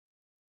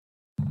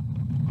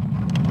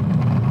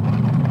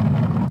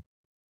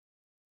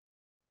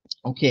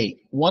Okay,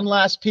 one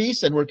last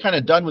piece, and we're kind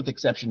of done with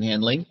exception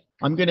handling.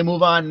 I'm going to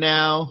move on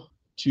now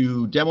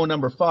to demo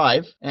number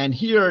 5. And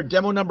here,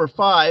 demo number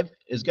 5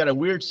 has got a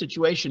weird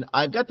situation.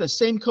 I've got the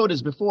same code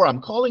as before.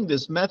 I'm calling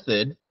this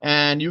method,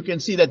 and you can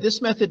see that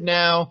this method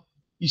now,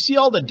 you see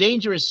all the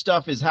dangerous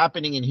stuff is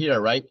happening in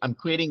here, right? I'm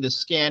creating the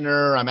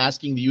scanner. I'm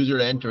asking the user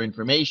to enter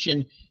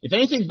information. If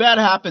anything bad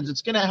happens,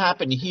 it's going to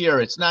happen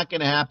here. It's not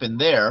going to happen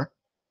there.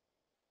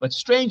 But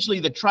strangely,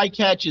 the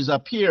try-catch is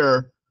up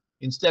here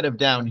instead of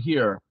down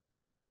here.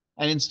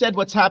 And instead,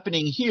 what's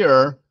happening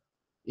here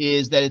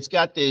is that it's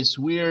got this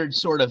weird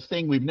sort of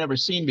thing we've never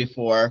seen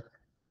before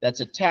that's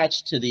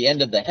attached to the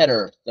end of the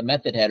header, the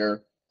method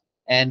header.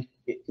 And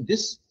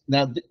this,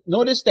 now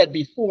notice that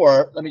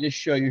before, let me just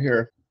show you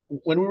here.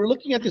 When we were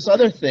looking at this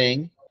other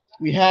thing,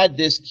 we had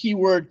this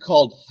keyword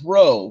called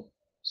throw.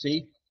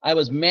 See, I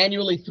was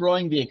manually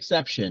throwing the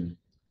exception.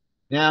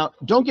 Now,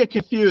 don't get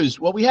confused.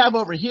 What we have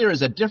over here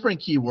is a different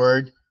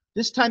keyword.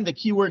 This time the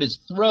keyword is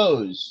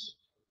throws.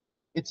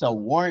 It's a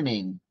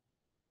warning.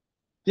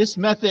 This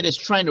method is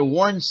trying to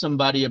warn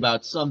somebody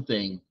about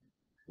something.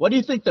 What do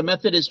you think the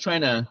method is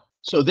trying to?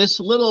 So this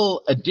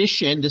little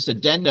addition, this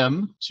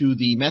addendum to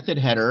the method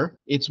header,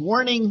 it's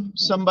warning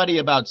somebody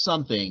about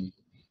something.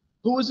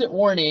 Who is it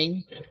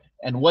warning,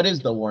 and what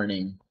is the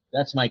warning?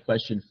 That's my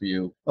question for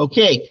you.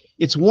 Okay,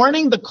 it's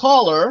warning the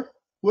caller,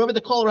 whoever the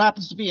caller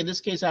happens to be. In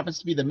this case, happens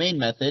to be the main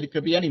method. It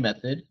could be any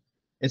method.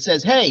 It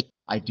says, hey,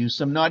 I do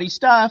some naughty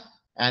stuff,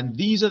 and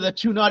these are the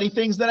 2 naughty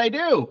things that I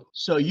do.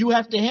 So you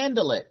have to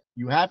handle it.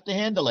 You have to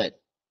handle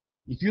it.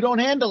 If you don't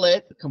handle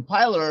it, the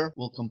compiler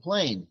will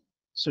complain.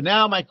 So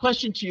now my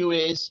question to you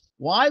is,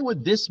 why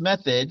would this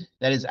method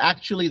that is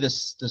actually the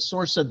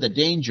source of the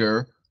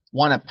danger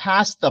want to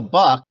pass the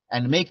buck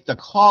and make the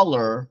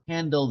caller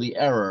handle the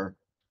error?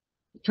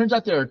 It turns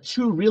out there are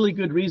 2 really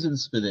good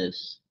reasons for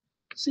this.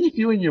 See if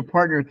you and your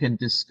partner can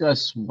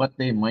discuss what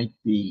they might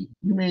be.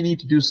 You may need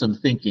to do some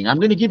thinking. I'm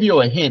going to give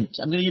you a hint.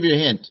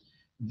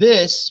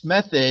 This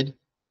method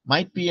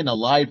might be in a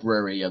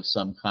library of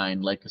some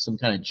kind, like some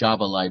kind of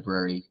Java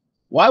library.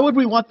 Why would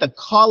we want the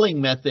calling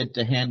method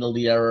to handle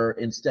the error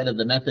instead of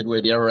the method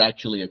where the error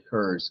actually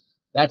occurs?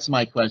 That's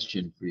my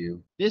question for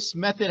you. This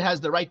method has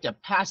the right to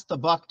pass the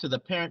buck to the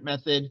parent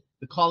method,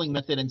 the calling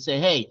method, and say,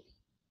 hey,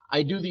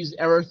 I do these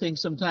error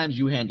things sometimes,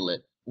 you handle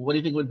it. What do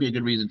you think would be a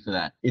good reason for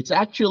that? It's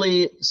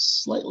actually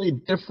slightly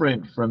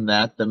different from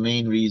that, the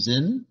main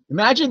reason.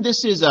 Imagine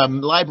this is a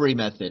library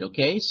method,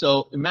 okay?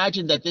 So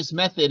imagine that this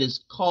method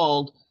is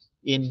called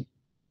in,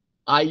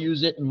 I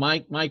use it in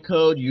my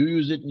code, you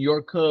use it in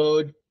your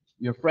code,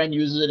 your friend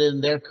uses it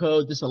in their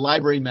code. This is a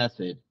library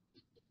method.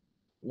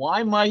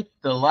 Why might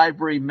the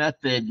library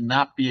method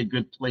not be a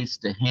good place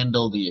to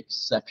handle the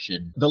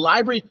exception? The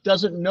library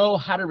doesn't know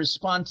how to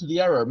respond to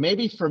the error.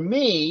 Maybe for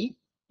me,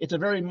 it's a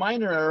very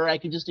minor error. I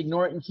can just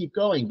ignore it and keep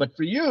going. But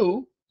for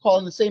you,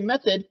 calling the same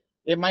method,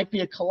 it might be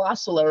a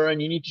colossal error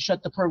and you need to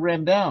shut the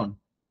program down.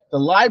 The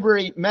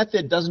library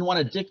method doesn't want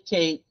to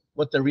dictate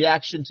what the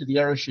reaction to the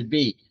error should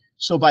be.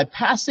 So by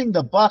passing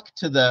the buck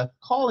to the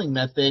calling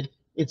method,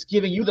 it's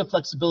giving you the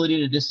flexibility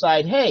to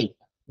decide, hey,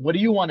 what do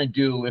you want to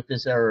do if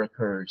this error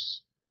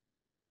occurs?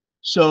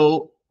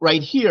 So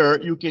right here,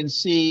 you can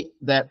see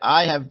that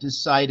I have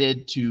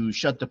decided to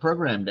shut the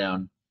program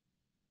down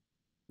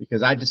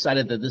because I've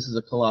decided that this is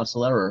a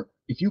colossal error.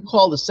 If you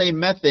call the same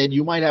method,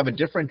 you might have a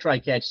different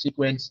try-catch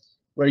sequence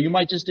where you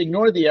might just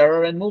ignore the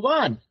error and move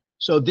on.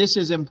 So this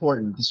is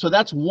important. So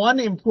that's one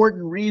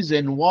important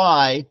reason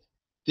why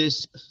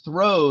this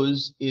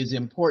throws is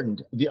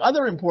important. The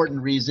other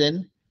important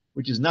reason,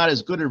 which is not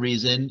as good a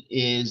reason,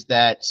 is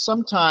that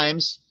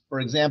sometimes, for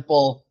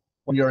example,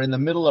 when you're in the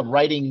middle of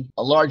writing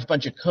a large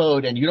bunch of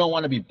code and you don't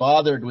want to be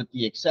bothered with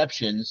the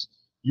exceptions,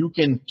 you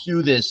can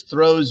do this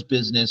throws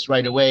business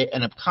right away.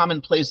 And a common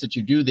place that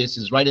you do this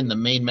is right in the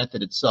main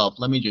method itself.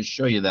 Let me just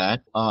show you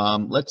that.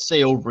 Let's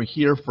say over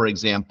here, for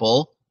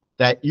example,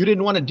 that you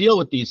didn't want to deal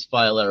with these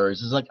file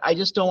errors. It's like, I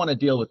just don't want to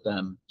deal with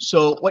them.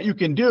 So what you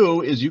can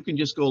do is you can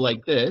just go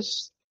like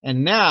this.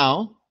 And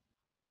now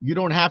you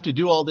don't have to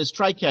do all this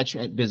try-catch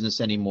business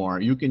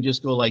anymore. You can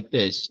just go like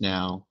this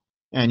now.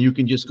 And you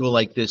can just go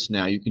like this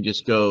now. You can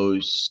just go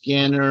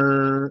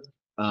scanner,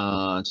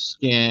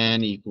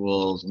 scan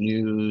equals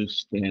new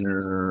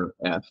scanner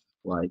F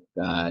like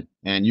that.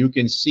 And you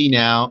can see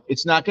now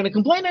it's not going to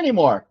complain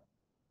anymore.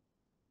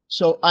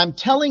 So I'm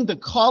telling the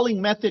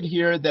calling method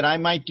here that I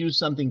might do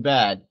something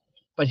bad.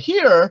 But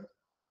here,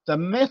 the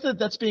method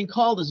that's being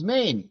called is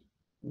main.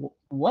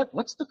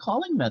 What's the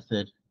calling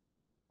method?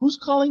 Who's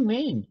calling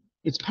main?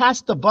 It's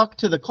passed the buck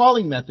to the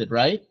calling method,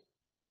 right?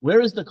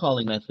 Where is the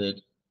calling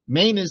method?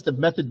 Main is the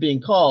method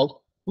being called.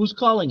 Who's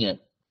calling it?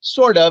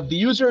 Sort of. The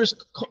user is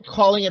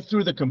calling it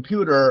through the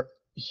computer.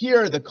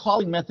 Here, the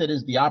calling method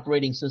is the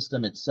operating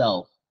system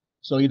itself.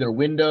 So either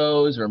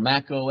Windows or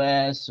Mac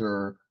OS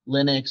or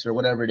Linux or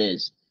whatever it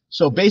is.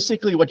 So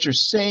basically what you're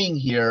saying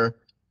here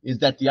is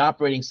that the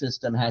operating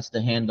system has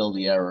to handle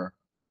the error.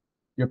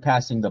 You're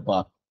passing the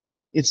buck.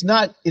 This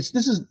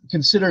is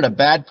considered a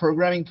bad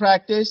programming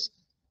practice.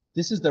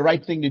 This is the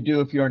right thing to do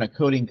if you're in a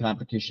coding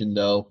competition,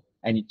 though.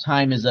 and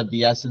time is of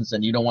the essence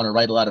and you don't want to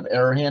write a lot of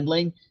error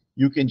handling,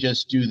 you can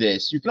just do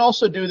this. You can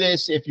also do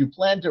this if you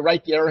plan to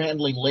write the error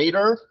handling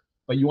later,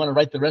 but you want to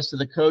write the rest of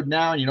the code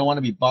now and you don't want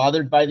to be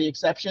bothered by the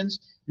exceptions.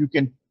 You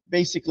can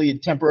basically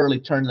temporarily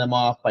turn them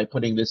off by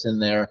putting this in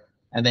there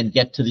and then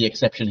get to the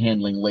exception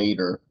handling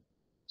later.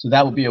 So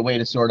that would be a way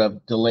to sort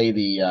of delay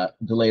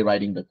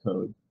writing the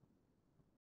code.